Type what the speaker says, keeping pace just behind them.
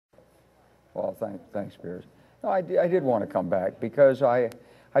Well, thanks, Piers. No, I did want to come back because I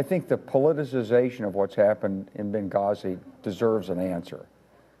think the politicization of what's happened in Benghazi deserves an answer.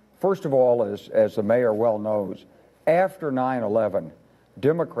 First of all, as the mayor well knows, after 9/11,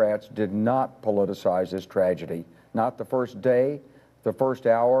 Democrats did not politicize this tragedy. Not the first day, the first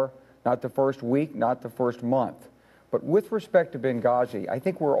hour, not the first week, not the first month. But with respect to Benghazi, I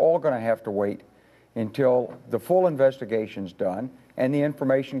think we're all going to have to wait until the full investigation's done and the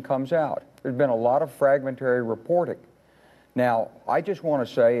information comes out. There's been a lot of fragmentary reporting. Now, I just want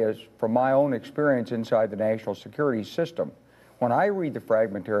to say, as from my own experience inside the national security system, when I read the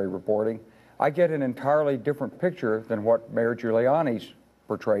fragmentary reporting, I get an entirely different picture than what Mayor Giuliani's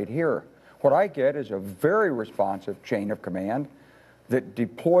portrayed here. What I get is a very responsive chain of command that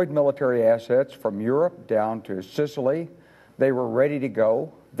deployed military assets from Europe down to Sicily. They were ready to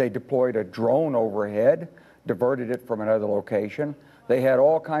go. They deployed a drone overhead, diverted it from another location. They had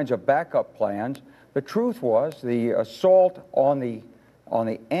all kinds of backup plans. The truth was the assault on the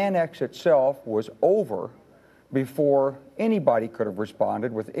annex itself was over before anybody could have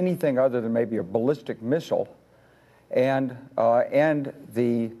responded with anything other than maybe a ballistic missile. And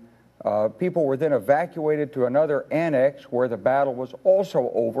the people were then evacuated to another annex where the battle was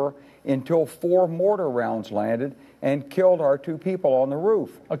also over until 4 mortar rounds landed and killed our 2 people on the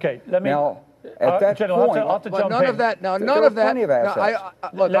roof. Okay, let me... Now, at that General, point, I'll have to jump none in. of that. Now, There none were of that. plenty of assets.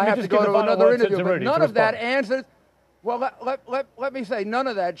 Look, I have to go to another interview. But none of that respond. answers. Well, let me say, none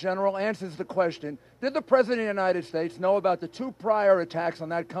of that, General, answers the question. Did the President of the United States know about the 2 prior attacks on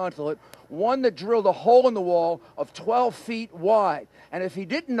that consulate, one that drilled a hole in the wall of 12 feet wide? And if he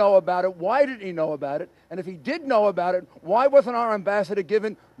didn't know about it, why didn't he know about it? And if he did know about it, why wasn't our ambassador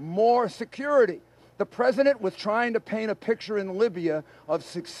given more security? The President was trying to paint a picture in Libya of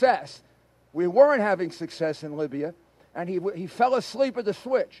success. We weren't having success in Libya, and he fell asleep at the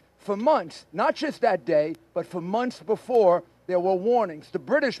switch. For months, not just that day, but for months before, there were warnings. The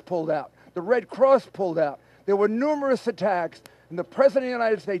British pulled out. The Red Cross pulled out. There were numerous attacks, and the President of the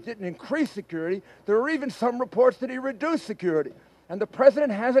United States didn't increase security. There were even some reports that he reduced security. And the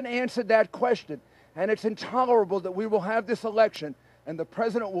President hasn't answered that question. And it's intolerable that we will have this election, and the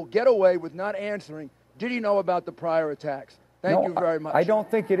President will get away with not answering, did he know about the prior attacks? Thank you very much. I don't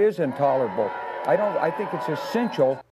think it is intolerable. I think it's essential